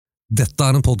Dette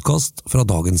en podcast fra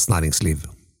Dagens Næringsliv.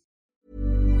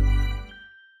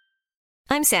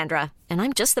 I'm Sandra, and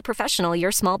I'm just the professional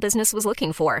your small business was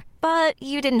looking for. But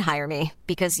you didn't hire me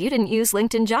because you didn't use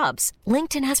LinkedIn Jobs.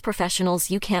 LinkedIn has professionals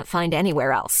you can't find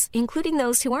anywhere else, including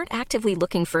those who aren't actively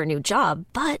looking for a new job,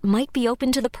 but might be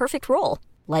open to the perfect role,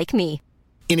 like me.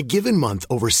 In a given month,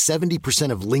 over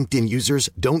 70% of LinkedIn users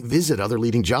don't visit other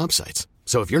leading job sites.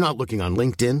 So if you're not looking on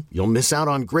LinkedIn, you'll miss out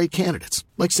on great candidates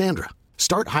like Sandra.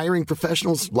 Start hiring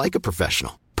professionals like a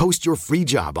professional. Post your free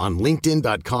job on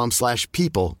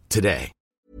linkedin.com/people today.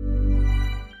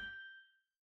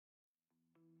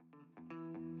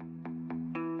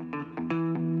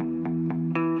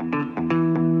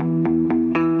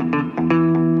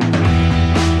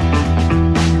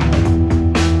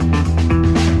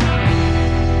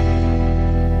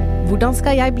 Hvordan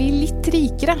skal jeg bli litt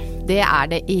rikere? Det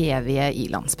det evige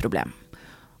ilandsproblem.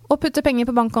 Å putte penger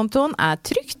på bankkontoen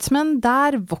trygt, men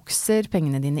der vokser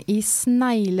pengene dine i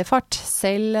sneglefart,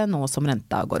 selv nå som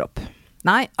renta går opp.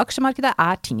 Nei, aksjemarkedet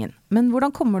tingen, men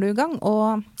hvordan kommer du i gang,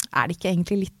 og det ikke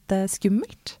egentlig litt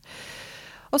skummelt?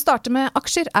 Å starte med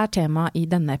aksjer tema i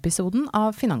denne episoden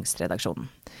av Finansredaksjonen.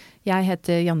 Jeg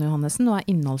heter Janne Johannesen og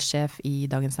innholdssjef i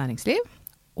Dagens Næringsliv.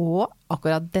 Og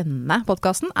akkurat denne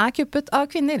podcasten kuppet av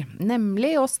kvinner,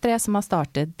 nemlig oss tre som har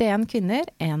startet DN Kvinner,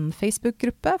 en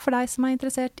Facebook-gruppe for deg som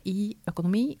interessert i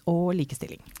økonomi og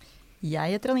likestilling.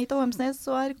 Jeg heter Anita Holmsnes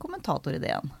og kommentator i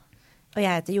DN. Og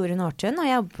jeg heter Jorunn Aartun, og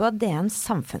jeg jobber på DNs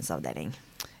samfunnsavdeling.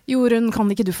 Jorunn, kan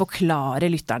ikke du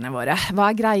forklare lytterne våre?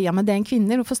 Hva greia med DN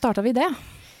Kvinner? Hvorfor startet vi det?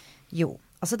 Jo,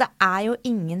 altså det jo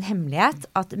ingen hemmelighet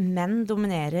at menn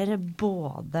dominerer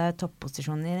både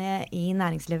topposisjoner i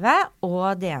næringslivet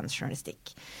og DNs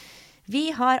journalistikk.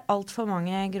 Vi har alt for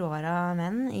mange gråhåra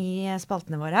menn i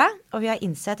spaltene våre, og vi har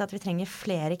innsett at vi trenger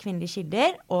flere kvinnelige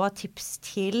kilder og tips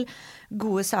til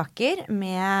gode saker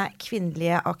med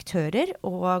kvinnelige aktører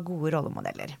og gode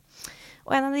rollemodeller.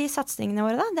 Og en av de satsingene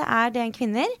våre det DN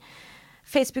Kvinner,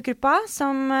 Facebook-gruppa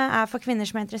som for kvinner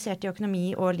som interessert i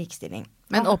økonomi og likestilling.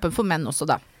 Men åpen for menn også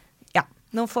da? Ja,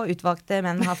 noen få utvalgte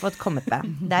menn har fått kommet med.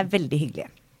 Det veldig hyggelig.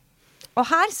 Og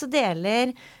her så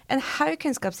deler en haug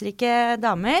kunnskapsrike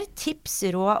damer tips,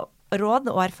 råd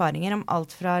og erfaringer om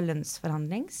alt fra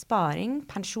lønnsforhandling, sparing,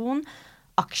 pensjon,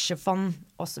 aksjefond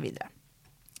og så videre.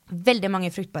 Veldig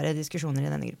mange fruktbare diskusjoner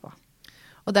i denne gruppa.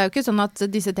 Og det jo ikke sånn at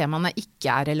disse temaene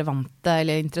ikke relevante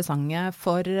eller interessante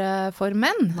for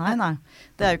menn. Nei,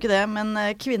 det jo ikke det, men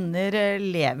kvinner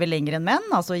lever lenger enn menn,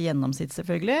 altså gjennomsnitt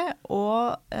selvfølgelig,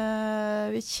 og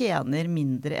vi tjener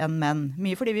mindre enn menn.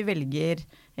 Mye fordi vi velger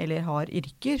eller har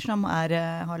yrker som har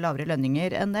lavere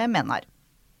lønninger enn det menn har.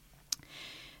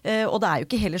 Og det jo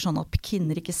ikke heller sånn at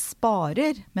kvinner ikke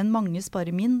sparer, men mange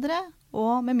sparer mindre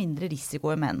og med mindre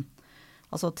risiko enn menn.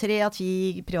 Altså 3 av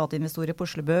 10 privatinvestorer på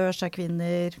Oslo Børs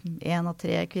kvinner, 1 av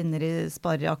 3 kvinner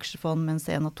sparer i aksjefond, mens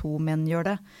 1 av 2 menn gjør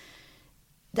det.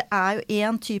 Det jo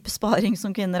en type sparing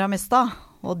som kvinner har mest av,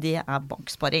 og det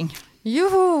banksparing.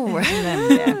 Joho!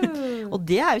 Og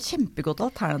det jo kjempegodt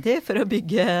alternativ for å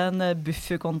bygge en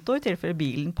bufferkonto i tilfelle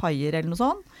bilen paier eller noe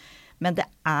sånt. Men det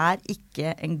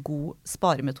ikke en god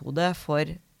sparemetode for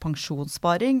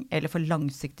pensjonssparing eller for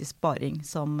langsiktig sparing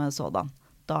som sådan.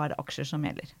 Da det aksjer som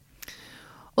gjelder.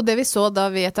 Og det vi så da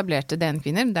vi etablerte DN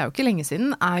Kvinner, det jo ikke lenge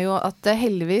siden, jo at det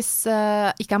heldigvis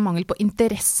ikke mangel på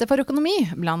interesse for økonomi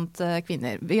blant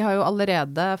kvinner. Vi har jo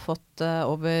allerede fått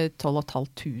over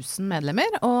 12.500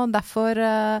 medlemmer, og derfor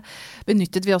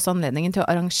benyttet vi også anledningen til å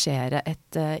arrangere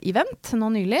et event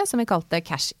nå nylig, som vi kalte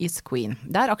Cash is Queen,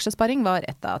 der aksjesparing var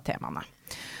et av temaene.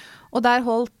 Og der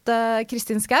holdt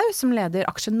Kristin Skau, som leder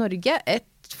Aksje Norge,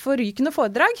 et forrykende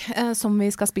foredrag som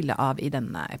vi skal spille av i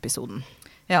denne episoden.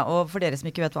 Ja, og for dere som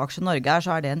ikke vet hva Aksje Norge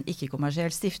så det en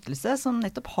ikke-kommersiell stiftelse som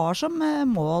nettopp har som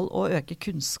mål å øke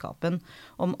kunnskapen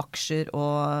om aksjer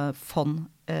og fond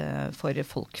for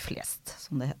folk flest,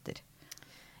 som det heter.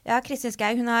 Ja, Kristin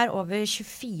Skau, hun har over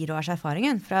 24 års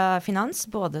erfaring fra finans,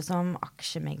 både som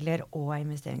aksjemegler og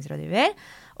investeringsrådgiver.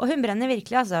 Og hun brenner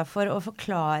virkelig for å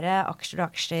forklare aksjer og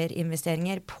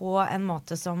aksjerinvesteringer på en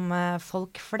måte som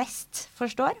folk flest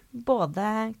forstår,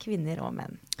 både kvinner og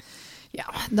menn. Ja,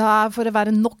 da får det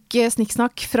være nok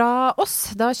snikksnakk fra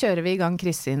oss. Da kjører vi i gang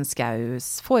Kristin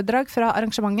Skaus foredrag fra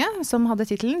arrangementet, som hadde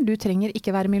titelen «Du trenger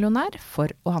ikke være millionær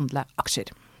for å handle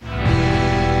aksjer».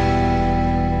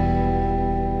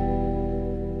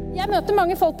 Jeg møter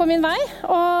mange folk på min vei,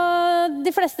 og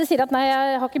de fleste sier at nei,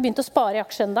 jeg har ikke begynt å spare i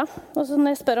aksjer enda. Og så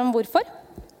når jeg spør om hvorfor,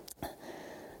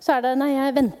 så det nei,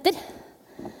 jeg venter.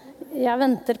 Jeg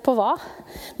venter på hva?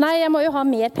 Nei, jeg må jo ha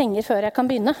mer penger før jeg kan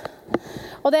begynne.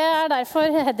 Og det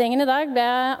derfor headingen i dag ble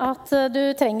at du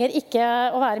trenger ikke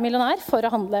å være millionær for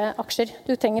å handle aksjer.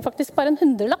 Du trenger faktisk bare en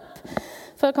 100-lapp,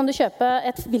 for kan du kjøpe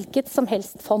et hvilket som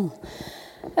helst fond.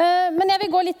 Men jeg vil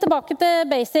gå litt tilbake til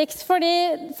basics,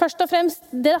 fordi først og fremst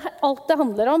alt det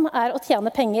handler om å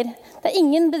tjene penger. Det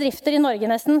ingen bedrifter i Norge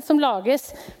nesten som lages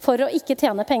for å ikke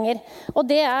tjene penger. Og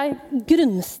det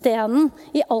grunnstenen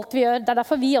i alt vi gjør. Det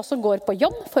derfor vi også går på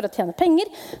jobb for å tjene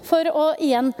penger, for å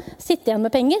igjen sitte igjen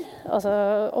med penger. Altså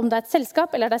om det et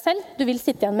selskap eller deg selv, du vil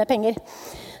sitte igjen med penger.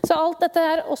 Så alt dette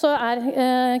her også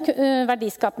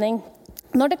verdiskapning.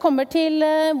 Når det kommer til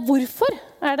hvorfor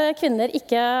det kvinner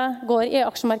ikke går i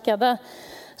aksjemarkedet,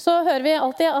 så hører vi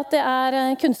alltid at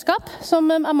det kunnskap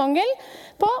som mangel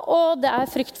på, og det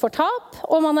frykt for tap,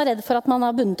 og man redd for at man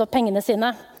har bundet opp pengene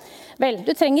sine. Vel,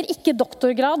 du trenger ikke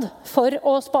doktorgrad for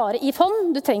å spare i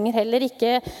fond, du trenger heller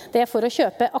ikke det for å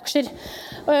kjøpe aksjer.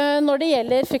 Når det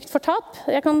gjelder frykt for tap,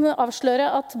 jeg kan avsløre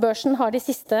at børsen har de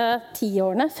siste 10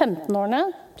 årene, 15 årene,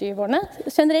 20 årene,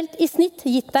 generelt i snitt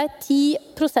gitt deg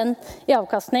 10% i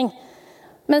avkastning.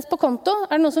 Mens på konto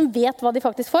det noen som vet hva de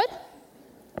faktisk får.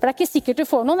 For det ikke sikkert du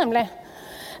får noe, nemlig.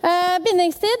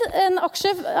 Bindingstid, en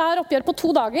aksje oppgjør på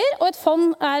 2 dager, og et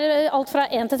fond alt fra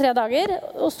 1 til 3 dager.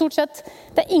 Og stort sett,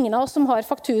 det ingen av oss som har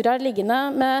fakturaer liggende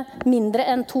med mindre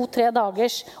enn 2-3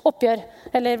 dagers oppgjør,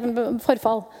 eller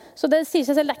forfall. Så det sier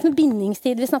seg selv, det ikke noe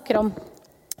bindingstid vi snakker om.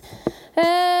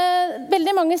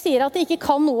 Veldig mange sier at de ikke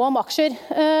kan noe om aksjer,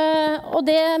 og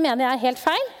det mener jeg helt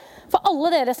feil. For alle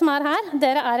dere som her,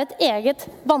 dere et eget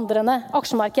vandrende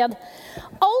aksjemarked.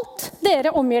 Alt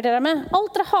dere omgir dere med,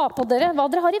 alt dere har på dere, hva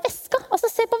dere har i veska. Altså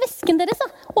se på vesken deres da.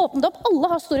 Åpne det opp, alle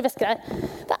har store vesker her.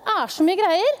 Det så mye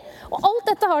greier, og alt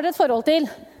dette har dere et forhold til.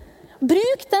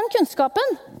 Bruk den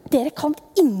kunnskapen. Dere kan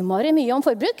innmari mye om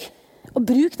forbruk, og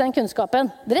bruk den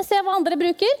kunnskapen. Dere ser hva andre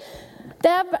bruker.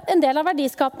 Det en del av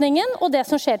verdiskapningen og det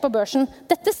som skjer på børsen.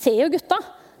 Dette ser jo gutta,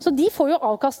 så de får jo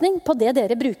avkastning på det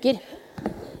dere bruker.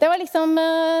 Det var liksom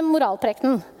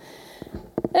moralprekten.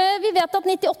 Vi vet at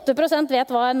 98%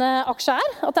 vet hva en aksje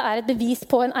at det et bevis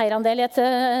på en eierandel i et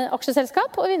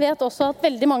aksjeselskap, og vi vet også at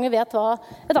veldig mange vet hva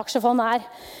et aksjefond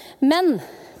Men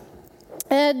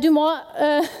du må,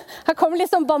 her kommer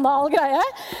litt sånn banal greie,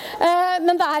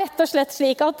 men det rett og slett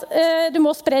slik at du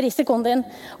må spre risikoen din.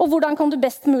 Og hvordan kan du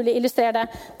best mulig illustrere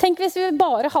det? Tenk hvis vi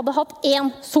bare hadde hatt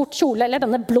en sort kjole, eller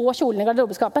denne blå kjolen i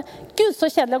garderobeskapet. Gud,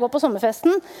 så kjedelig å gå på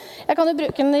sommerfesten. Jeg kan jo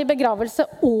bruke den i begravelse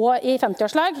og i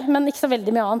 50-årslag, men ikke så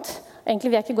veldig mye annet.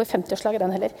 Egentlig vil jeg ikke gå i 50-årslag i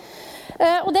den heller.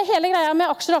 Og det hele greia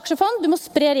med aksjer og aksjefond, du må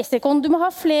spre risikoen. Du må ha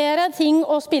flere ting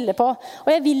å spille på. Og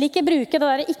jeg vil ikke bruke det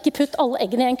der ikke putt alle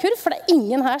eggene i en kurv, for det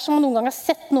ingen her som noen gang har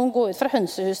sett noen gå ut fra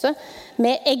hønsehuset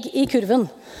med egg i kurven.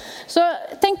 Så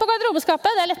tenk på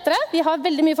garderobeskapet, det lettere. Vi har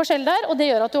veldig mye forskjell der, og det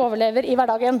gjør at du overlever i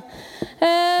hverdagen.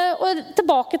 Og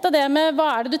tilbake til det med hva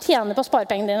det du tjener på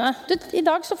sparepengene dine. I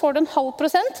dag så får du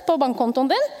 0,5% på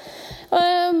bankkontoen din.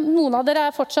 Noen av dere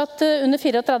fortsatt under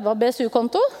 34 av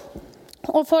BSU-konto,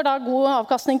 og får da god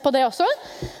avkastning på det også.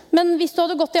 Men hvis du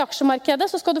hadde gått i aksjemarkedet,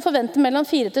 så skal du forvente mellom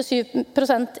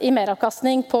 4-7% i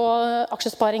meravkastning på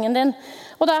aksjesparingen din.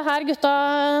 Og det her gutta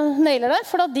nailer det,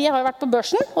 for de har jo vært på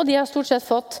børsen, og de har stort sett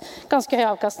fått ganske høy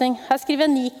avkastning. Her skriver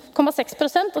jeg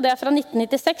 9,6%, og det fra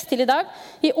 1996 til i dag,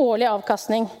 i årlig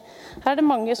avkastning. Her det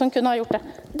mange som kunne ha gjort det.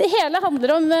 Det hele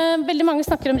handler om, veldig mange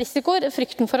snakker om risikoer,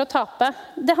 frykten for å tape.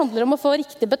 Det handler om å få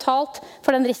riktig betalt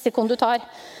for den risikoen du tar.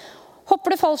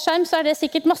 Hopper du fallskjerm, så det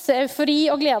sikkert masse eufori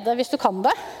og glede hvis du kan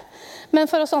det. Men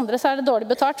for oss andre så det dårlig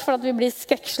betalt for at vi blir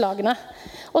skrekkslagne.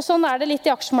 Og sånn det litt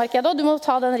i aksjemarkedet, og du må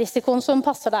ta den risikoen som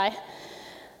passer deg.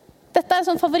 Dette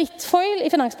en sånn favorittfoil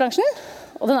i finansbransjen,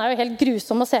 og den jo helt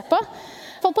grusom å se på.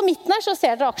 På midten her så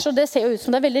ser dere aksjer, og det ser jo ut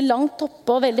som det veldig langt oppe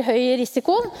og veldig høy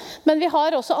risiko. Men vi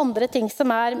har også andre ting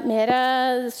som mer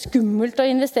skummelt å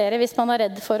investere hvis man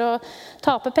redd for å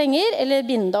tape penger eller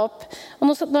binde opp.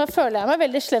 Og nå føler jeg meg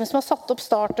veldig slem som har satt opp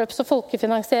startups og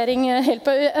folkefinansiering helt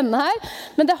på enden her.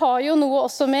 Men det har jo noe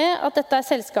også med at dette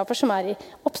selskaper som i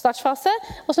oppstartsfase,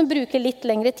 og som bruker litt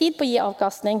lengre tid på å gi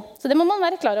avkastning. Så det må man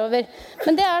være klar over.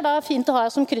 Men det da fint å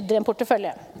ha som krydder i en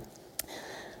portefølje.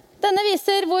 Denne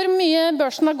viser hvor mye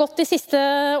børsen har gått de siste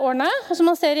årene. Og som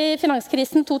man ser i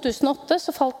finanskrisen 2008,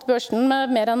 så falt børsen med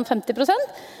mer enn 50%.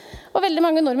 Og veldig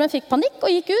mange nordmenn fikk panikk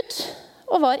og gikk ut,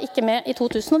 og var ikke med i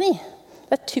 2009.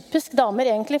 Det typisk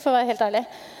damer egentlig, for å være helt ærlig.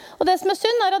 Og det som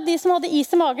synd at de som hadde is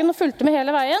i magen og fulgte med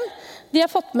hele veien, de har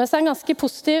fått med seg en ganske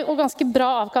positiv og ganske bra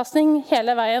avkastning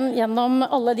hele veien gjennom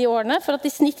alle de årene, for at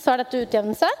i snitt så har dette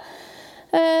utjevnet seg.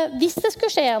 Hvis det skulle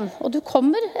skje igjen, og du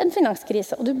kommer en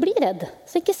finanskrise, og du blir redd,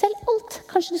 så ikke selg alt.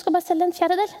 Kanskje du skal bare selge en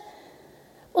fjerdedel.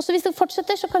 Og så hvis det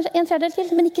fortsetter, så kanskje 1/3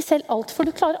 til, men ikke selv alt, for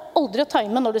du klarer aldri å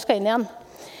time når du skal inn igjen.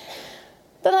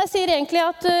 Den her sier egentlig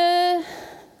at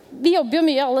vi jobber jo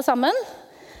mye alle sammen,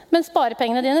 men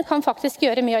sparepengene dine kan faktisk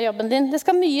gjøre mye av jobben din. Det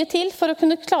skal mye til for å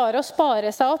kunne klare å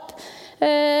spare seg opp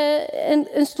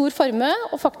en stor formue,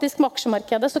 og faktisk med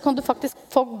aksjemarkedet så kan du faktisk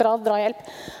få bra drahjelp.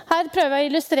 Her prøver jeg å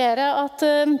illustrere at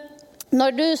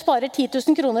når du sparer 10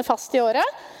 000 kroner fast i året,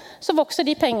 så vokser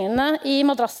de pengene i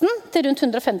madrassen til rundt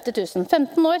 150 000.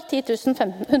 15 år, 10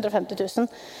 000, 150 000.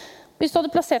 Hvis du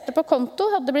hadde plassert det på konto,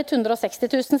 hadde det blitt 160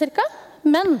 000 cirka.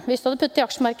 Men hvis du hadde puttet i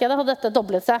aksjemarkedet, hadde dette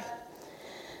doblet seg.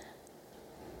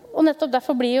 Og nettopp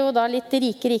derfor blir jo da litt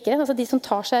rikere, altså de som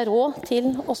tar seg råd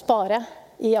til å spare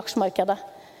i aksjemarkedet.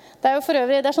 Det jo for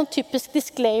øvrig, det sånn typisk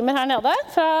disclaimer her nede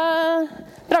fra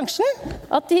bransjen,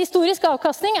 at historisk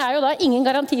avkastning jo da ingen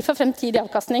garanti for fremtidig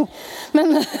avkastning.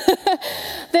 Men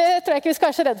det tror jeg ikke vi skal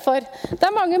være så redd for.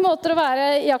 Det mange måter å være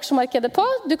i aksjemarkedet på.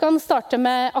 Du kan starte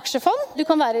med aksjefond. Du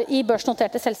kan være i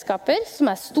børsnoterte selskaper,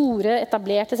 som store,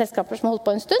 etablerte selskaper som har holdt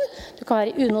på en stund. Du kan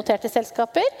være i unoterte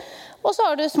selskaper. Og så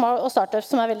har du små og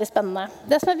startups som veldig spennende.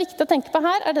 Det som viktig å tenke på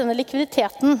her, denne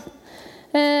likviditeten.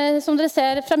 Som dere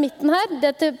ser fra midten her,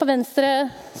 det på venstre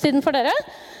siden for dere,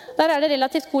 der det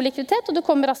relativt god likviditet, og du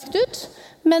kommer raskt ut,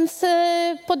 mens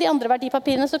på de andre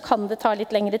verdipapirene så kan det ta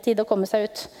litt lengre tid å komme seg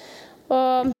ut.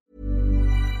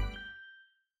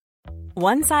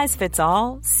 One size fits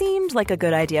all seemed like a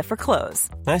good idea for clothes.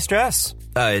 Nice dress.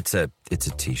 It's a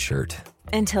t-shirt.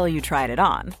 Until you tried it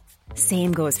on.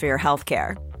 Same goes for your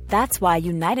healthcare. That's why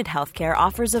United Healthcare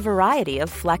offers a variety of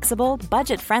flexible,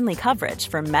 budget-friendly coverage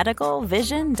for medical,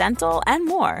 vision, dental, and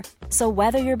more. So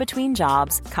whether you're between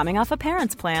jobs, coming off a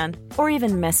parent's plan, or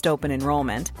even missed open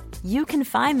enrollment, you can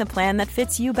find the plan that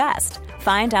fits you best.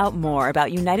 Find out more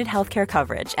about United Healthcare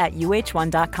coverage at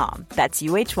uh1.com. That's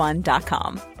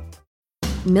uh1.com.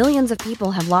 Millions of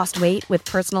people have lost weight with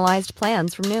personalized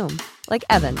plans from Noom. Like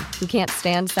Evan, who can't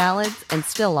stand salads and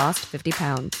still lost 50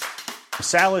 pounds.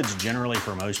 Salads generally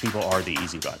for most people are the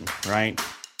easy button, right?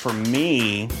 For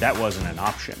me, that wasn't an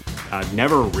option. I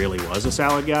never really was a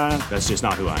salad guy. That's just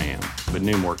not who I am. But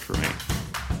Noom worked for me.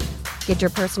 Get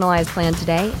your personalized plan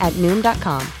today at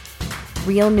Noom.com.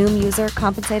 Real Noom user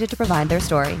compensated to provide their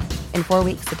story. In 4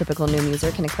 weeks, the typical Noom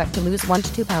user can expect to lose 1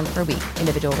 to 2 pounds per week.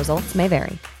 Individual results may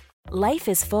vary. Life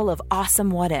is full of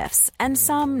awesome what-ifs, and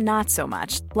some not so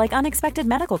much, like unexpected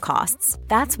medical costs.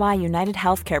 That's why United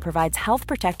Healthcare provides Health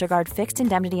Protector Guard fixed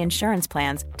indemnity insurance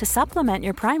plans to supplement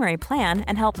your primary plan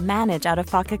and help manage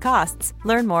out-of-pocket costs.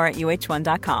 Learn more at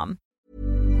uh1.com.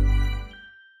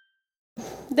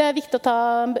 Det viktig å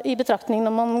ta i betraktning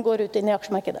når man går ut inn i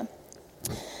aksjemarkedet.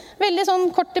 Veldig sånn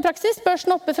kort i praksis.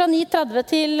 Børsen oppe fra 9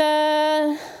 til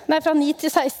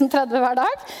 16:30 hver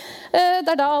dag.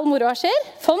 Det da all moroa skjer.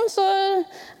 Fond så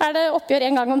det oppgjør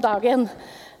en gang om dagen.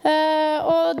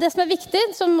 Og det som viktig,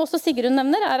 som også Sigrun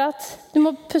nevner, at du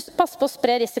må passe på å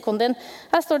spre risikoen din.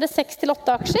 Her står det 6 til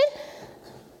 8 aksjer.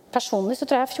 Personlig så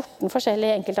tror jeg 14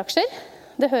 forskjellige enkeltaksjer.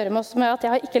 Det hører med også med at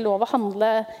jeg har ikke lov å handle,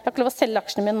 jeg har ikke lov å selge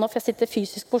aksjene mine nå, for jeg sitter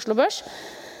fysisk på Oslo Børs.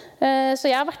 Så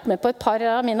jeg har vært med på et par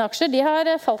av mine aksjer. De har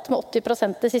falt med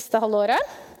 80% det siste halvåret.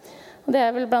 Og det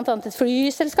vel blant annet et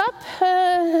flyselskap,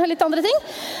 og litt andre ting.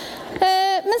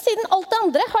 Men siden alt det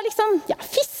andre har liksom, ja,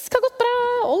 fisk har gått bra,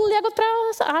 olje har gått bra,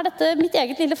 så dette mitt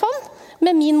eget lille fond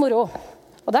med min moro.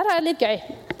 Og der det litt gøy.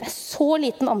 Det så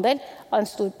liten andel av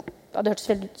en stor, ja, det hørtes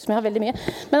veldig ut som jeg har veldig mye,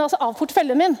 men altså av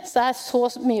porteføljen min så så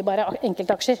mye bare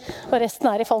enkeltaksjer, og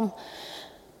resten i fond.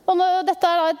 Og dette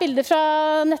da et bilde fra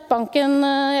nettbanken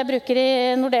jeg bruker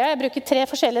i Nordea. Jeg bruker 3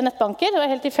 forskjellige nettbanker, og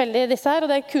helt tilfeldig disse her,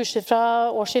 og det kurser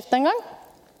fra årsskiftet en gang.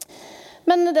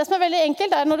 Men det som veldig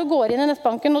enkelt når du går inn i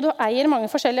nettbanken og du eier mange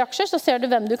forskjellige aksjer, så ser du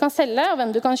hvem du kan selge og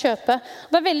hvem du kan kjøpe.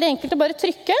 Og det veldig enkelt å bare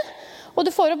trykke, og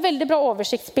du får opp veldig bra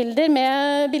oversiktsbilder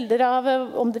med bilder av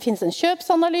om det finnes en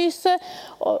kjøpsanalyse,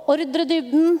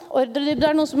 ordredybden.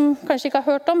 Ordredybden noe som kanskje ikke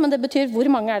har hørt om, men det betyr hvor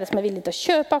mange det som villige til å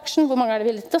kjøpe aksjen, hvor mange det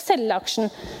villige til å selge aksjen.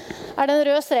 Den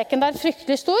røde streken der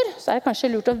fryktelig stor, så det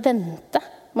kanskje lurt å vente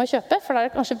med å kjøpe, for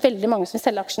det kanskje veldig mange som vil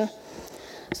selge aksjen.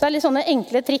 Så det litt sånne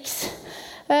enkle triks.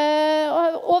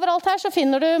 Og overalt her så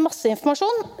finner du masse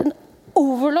informasjon, en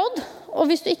overload, og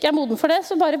hvis du ikke moden for det,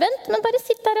 så bare vent, men bare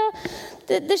sitt der, og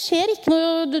det skjer ikke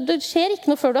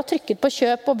noe før du har trykket på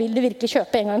kjøp, og vil du virkelig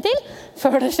kjøpe en gang til,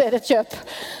 før det skjer et kjøp.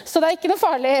 Så det ikke noe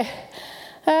farlig.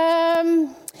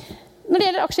 Når det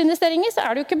gjelder aksjeinvesteringer, så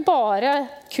det jo ikke bare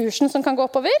kursen som kan gå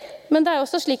oppover, men det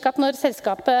også slik at når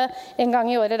selskapet en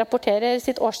gang i året rapporterer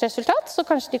sitt årsresultat, så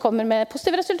kanskje de kommer med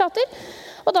positive resultater,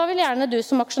 og da vil gjerne du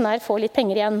som aksjonær få litt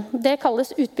penger igjen. Det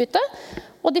kalles utbytte,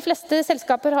 og de fleste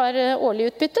selskaper har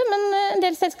årlig utbytte, men en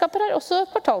del selskaper har også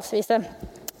kvartalsvise.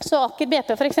 Så Aker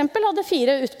BP for eksempel hadde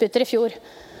 4 utbytter I fjor.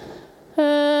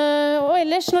 Og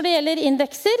ellers når det gjelder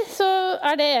indekser, så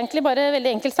det egentlig bare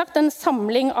veldig enkelt sagt en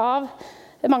samling av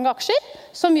mange aksjer,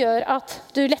 som gjør at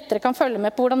du lettere kan følge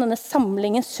med på hvordan denne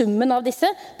samlingen, summen av disse,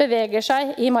 beveger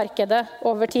seg I markedet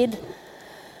over tid.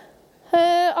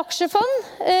 Aksjefond,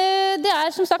 det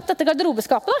som sagt dette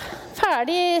garderobeskapet,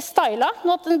 ferdig stylet.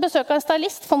 Nå har besøk av en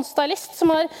stylist, fondstylist,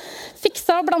 som har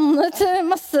fikset og blandet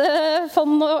masse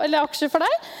fond eller aksjer for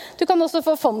deg. Du kan også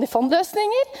få fond I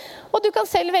fondløsninger, og du kan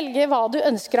selv velge hva du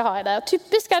ønsker å ha I det.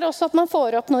 Typisk det også at man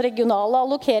får opp noen regionale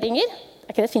allokeringer.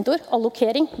 Ikke det et fint ord?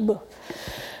 Allokering.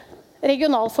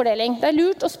 Regional fordeling. Det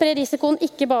lurt å spre risikoen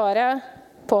ikke bare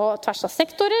på tvers av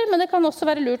sektorer, men det kan også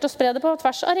være lurt å spre det på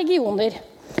tvers av regioner.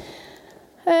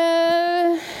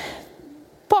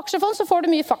 På aksjefond så får du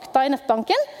mye fakta I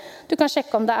nettbanken. Du kan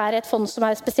sjekke om det et fond som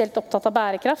spesielt opptatt av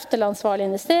bærekraft eller ansvarlige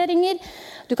investeringer.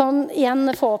 Du kan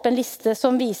igjen få opp en liste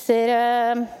som viser,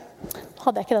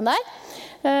 hadde jeg ikke den der,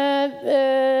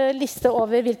 liste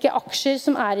over hvilke aksjer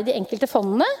som I de enkelte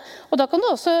fondene. Og da kan du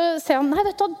også se om, nei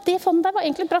vet du, det fondet der var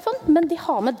egentlig et bra fond, men de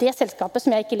har med det selskapet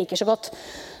som jeg ikke liker så godt.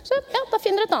 Så ja, da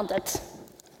finner du et annet et.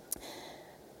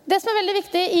 Det som veldig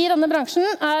viktig I denne bransjen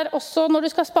også når du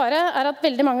skal spare, at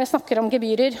veldig mange snakker om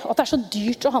gebyrer, og at det så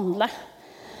dyrt å handle.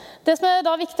 Det som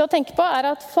da viktig å tenke på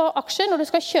at for aksjer, når du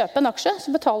skal kjøpe en aksje,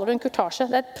 så betaler du en kurtasje.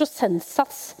 Det et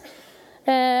prosentsats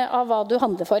av hva du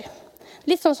handler for.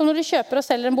 Litt sånn som når du kjøper og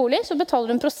selger en bolig, så betaler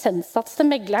du en prosentsats til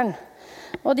megleren.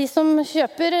 Og de som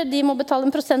kjøper, de må betale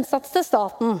en prosentsats til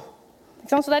staten.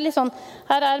 Så det litt sånn,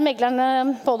 her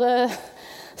megleren både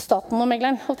staten og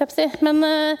megleren, holdt jeg på å si. Men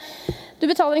du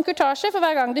betaler en kurtasje for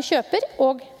hver gang du kjøper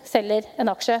og selger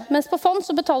en aksje. Mens på fond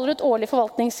så betaler du et årlig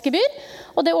forvaltningsgebyr,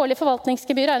 og det årlige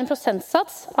forvaltningsgebyret en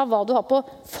prosentsats av hva du har på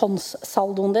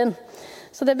fondssaldoen din.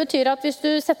 Så det betyr at hvis du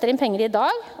setter inn penger I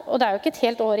dag, og det jo ikke et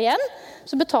helt år igjen,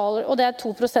 så betaler, og det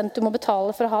 2% du må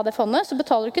betale for å ha det fondet, så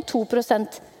betaler du ikke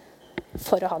 2%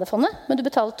 for å ha det fondet, men du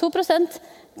betaler 2%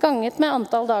 ganget med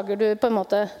antall dager du på en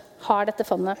måte har dette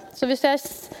fondet. Så hvis jeg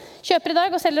kjøper I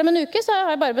dag og selger om en uke, så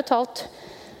har jeg bare betalt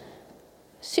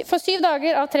for 7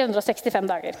 dager av 365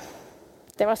 dager.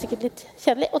 Det var sikkert litt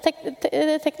kjedelig og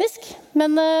teknisk,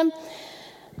 men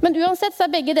uansett så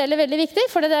begge deler veldig viktig,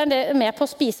 for det med på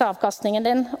å spise avkastningen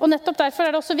din. Og nettopp derfor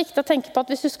det også viktig å tenke på at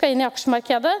hvis du skal inn I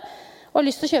aksjemarkedet og har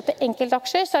lyst til å kjøpe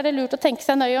enkeltaksjer, så det lurt å tenke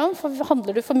seg nøye om, for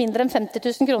handler du for mindre enn 50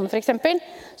 000 kroner for eksempel,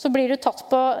 så blir du tatt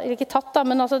på, ikke tatt da,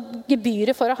 men altså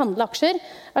gebyret for å handle aksjer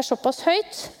såpass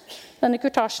høyt, denne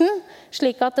kurtasjen,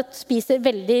 slik at det spiser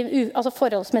altså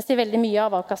forholdsmessig veldig mye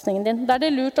av avkastningen din. Da det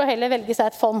lurt å heller velge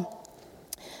seg et fond.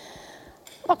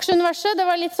 Aksjeuniverset, det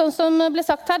var litt sånn som ble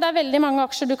sagt her, det veldig mange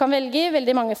aksjer du kan velge I,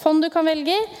 veldig mange fond du kan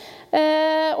velge I,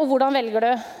 og hvordan velger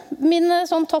du? Min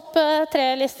sånn topp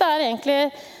 3-liste egentlig,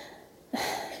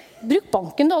 bruk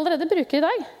banken du allerede bruker I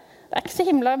dag. Det ikke så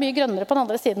himla mye grønnere på den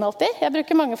andre siden alltid. Jeg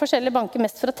bruker mange forskjellige banker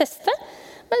mest for å teste,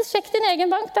 men sjekk din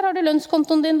egen bank, der har du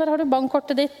lønnskontoen din, der har du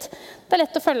bankkortet ditt. Det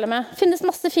lett å følge med. Det finnes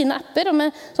masse fine apper, og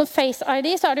med sånn Face ID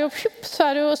så det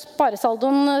jo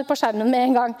sparesaldoen på skjermen med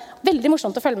en gang. Veldig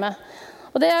morsomt å følge med.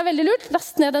 Og det veldig lurt.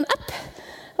 Last ned en app,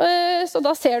 så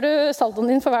da ser du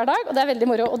saldoen din for hver dag, og det veldig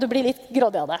moro, og du blir litt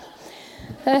grådig av det.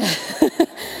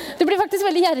 Du blir faktisk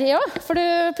veldig gjerrig også, for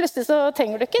plutselig så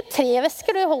trenger du ikke 3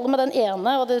 vesker, du holder med den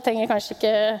ene, og du trenger kanskje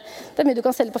ikke, det mye du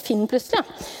kan selge på Finn plutselig,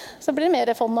 ja. Så blir det mer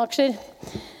fondaksjer.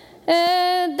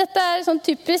 Dette sånn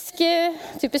typisk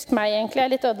meg egentlig,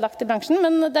 jeg litt ødelagt I bransjen,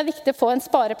 men det viktig å få en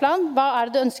spareplan. Hva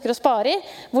det du ønsker å spare I?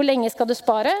 Hvor lenge skal du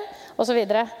spare? Og så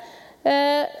videre.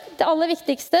 Det aller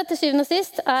viktigste til syvende og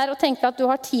sist å tenke at du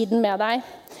har tiden med deg.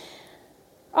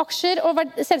 Aksjer og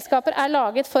selskaper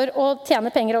laget for å tjene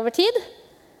penger over tid,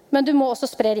 men du må også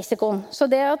spre risikoen. Så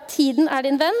det at tiden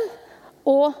din venn,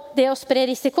 og det å spre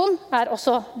risikoen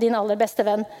også din aller beste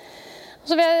venn.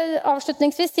 Så vil jeg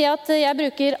avslutningsvis si at jeg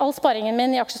bruker all sparingen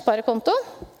min I aksjesparekonto.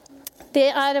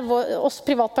 Det oss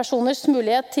privatpersoners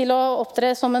mulighet til å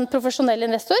opptre som en profesjonell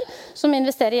investor som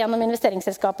investerer gjennom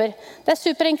investeringsselskaper. Det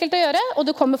superenkelt å gjøre, og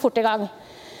du kommer fort I gang.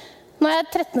 Nå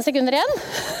 13 sekunder igjen,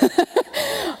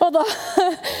 og da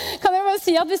kan jeg bare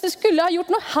si at hvis du skulle ha gjort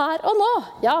noe her og nå,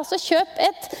 ja, så kjøp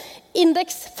et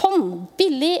indeksfond,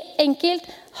 billig, enkelt,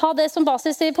 ha det som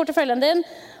basis I porteføljen din,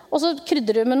 og så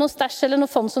krydder du med noe stæsj eller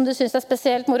noe fond som du synes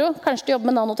spesielt moro, kanskje du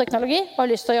jobber med nanoteknologi og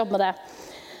har lyst til å jobbe med det.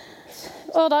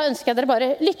 Og da ønsker jeg dere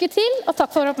bare lykke til, og takk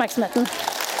for oppmerksomheten.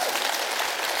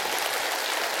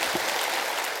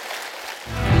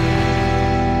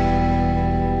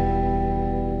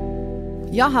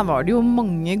 Ja, her var det jo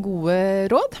mange gode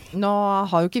råd. Nå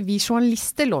har jo ikke vi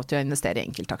journalister lov til å investere I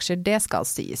enkeltaksjer, det skal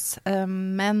sies.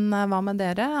 Men hva med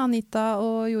dere, Anita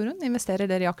og Jorunn?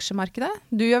 Investerer dere I aksjemarkedet?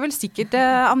 Du gjør vel sikkert det,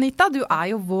 Anita? Du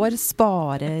jo vår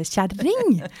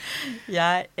sparekjerring.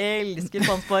 Jeg elsker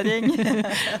fondsparing.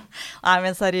 Nei,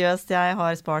 men seriøst, jeg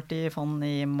har spart I fond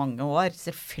I mange år.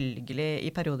 Selvfølgelig,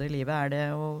 I perioder I livet det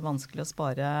jo vanskelig å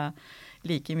spare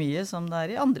like mye som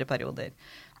det I andre perioder.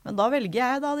 Men da velger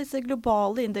jeg da disse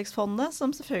globale indeksfondene,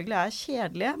 som selvfølgelig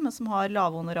kjedelige, men som har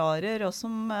lave honorarer, og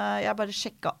som jeg bare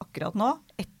sjekket akkurat nå.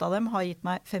 Ett av dem har gitt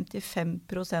meg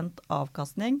 55%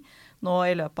 avkastning, nå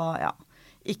I løpet av,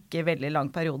 ikke veldig lang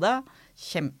periode.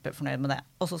 Kjempefornøyd med det.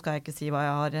 Og så skal jeg ikke si hva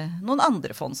jeg har noen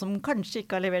andre fond, som kanskje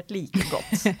ikke har levert like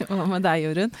godt. Hva med deg,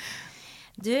 Jorunn?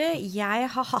 Du,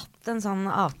 jeg har hatt en sånn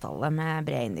avtale med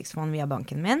bred indeksfond via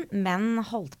banken min, men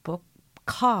holdt på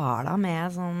kala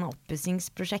med sånn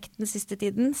oppussingsprosjekt den siste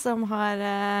tiden, som har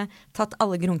tatt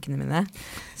alle grunkene mine.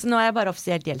 Så nå jeg bare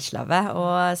offisielt gjeldslave,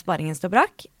 og sparingen står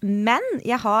brakk. Men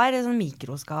jeg har sånn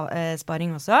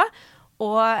mikrosparing også,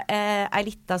 og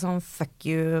litt av sånn fuck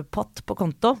you-pott på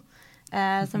konto.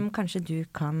 Som kanskje du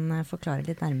kan forklare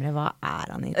litt nærmere. Hva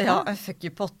Anita? Ja, en fuck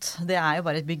you-pott. Det jo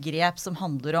bare et begrep som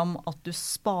handler om at du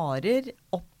sparer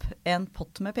opp en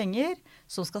pott med penger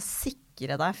som skal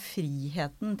sikre deg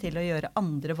friheten til å gjøre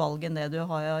andre valg enn det du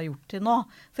har gjort til nå.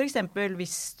 For eksempel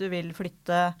hvis du vil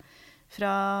flytte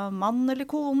fra mann eller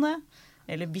kone,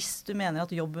 eller hvis du mener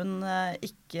at jobben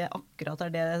ikke akkurat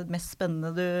det mest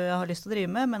spennende du har lyst til å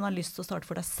drive med, men har lyst til å starte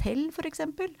for deg selv for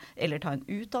eksempel, eller ta en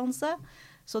utdannelse.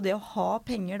 Så det å ha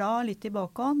penger da litt I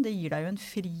bakhånd, det gir deg jo en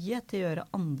frihet til å gjøre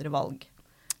andre valg.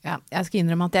 Ja, jeg skal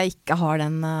innrømme at jeg ikke har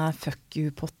den fuck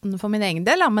you-potten for min egen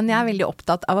del, men jeg veldig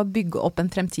opptatt av å bygge opp en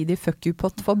fremtidig fuck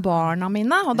you-pott for barna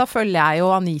mine, og da følger jeg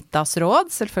jo Anitas råd,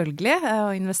 selvfølgelig,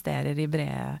 og investerer I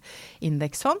brede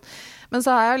indeksfond. Men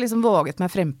så har jeg liksom våget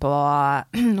meg frem på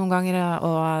noen ganger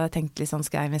og tenkt liksom,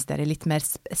 skal jeg investere I litt mer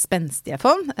spenstige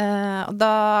fond? Og da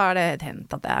har det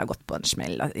hendt at jeg har gått på en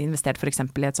smell, investert for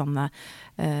eksempel I et sånn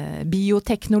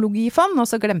bioteknologifond, og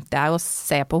så glemte jeg å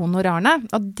se på honorarene,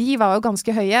 og de var jo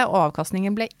ganske høye, og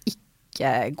avkastningen ble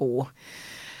ikke god.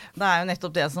 Det jo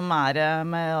nettopp det som med,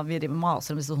 vi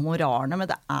maser om disse honorarene,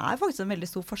 men det faktisk en veldig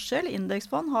stor forskjell.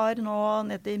 Indeksfond har nå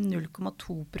ned til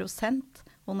 0,2%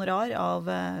 honorar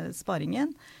av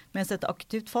sparingen, mens et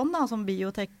aktivt fond, da, som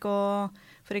biotek og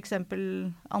for eksempel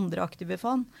andre aktive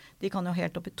fond, de kan jo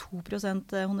helt opp I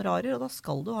 2% honorarer, og da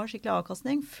skal du ha skikkelig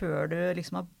avkastning før du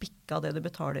liksom har bikket det du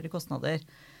betaler I kostnader.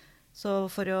 Så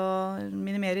for å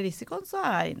minimere risikoen, så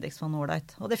indeksfond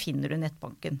ordentlig, og det finner du I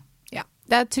nettbanken. Ja,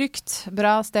 det trygt,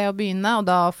 bra sted å begynne, og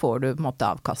da får du på en måte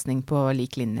avkastning på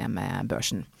lik linje med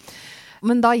børsen.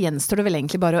 Men da gjenstår det vel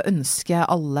egentlig bare å ønske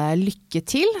alle lykke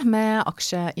til med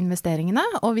aksjeinvesteringene,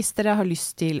 og hvis dere har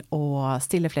lyst til å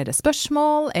stille flere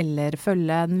spørsmål eller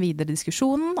følge den videre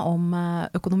diskusjonen om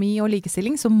økonomi og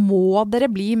likestilling, så må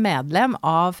dere bli medlem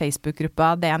av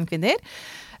Facebook-gruppa DN Kvinner,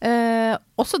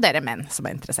 også dere menn som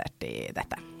interessert I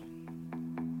dette.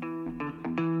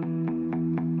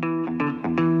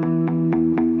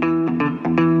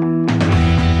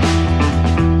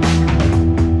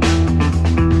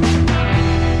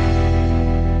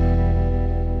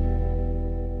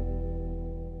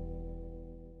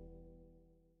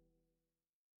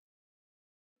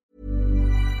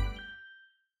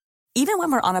 Even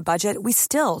when we're on a budget, we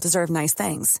still deserve nice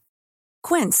things.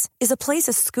 Quince is a place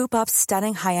to scoop up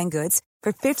stunning high-end goods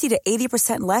for 50 to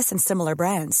 80% less than similar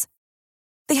brands.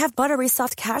 They have buttery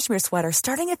soft cashmere sweaters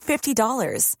starting at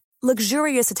 $50,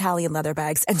 luxurious Italian leather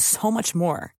bags, and so much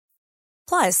more.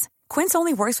 Plus, Quince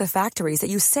only works with factories that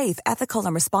use safe, ethical,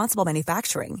 and responsible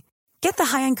manufacturing. Get the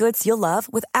high-end goods you'll love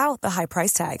without the high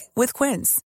price tag with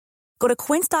Quince. Go to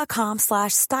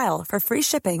quince.com/style for free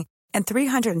shipping and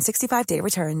 365-day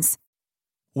returns.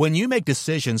 When you make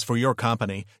decisions for your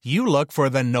company, you look for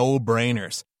the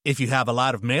no-brainers. If you have a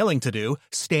lot of mailing to do,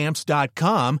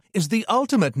 Stamps.com is the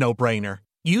ultimate no-brainer.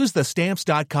 Use the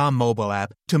Stamps.com mobile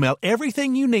app to mail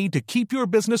everything you need to keep your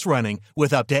business running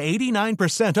with up to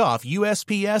 89% off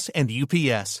USPS and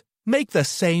UPS. Make the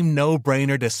same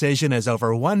no-brainer decision as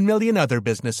over 1 million other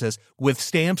businesses with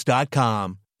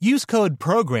Stamps.com. Use code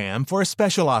PROGRAM for a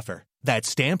special offer. That's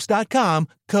Stamps.com,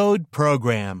 code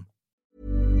PROGRAM.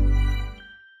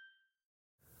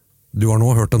 Du har nå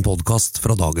hørt en podcast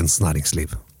fra Dagens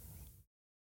Næringsliv.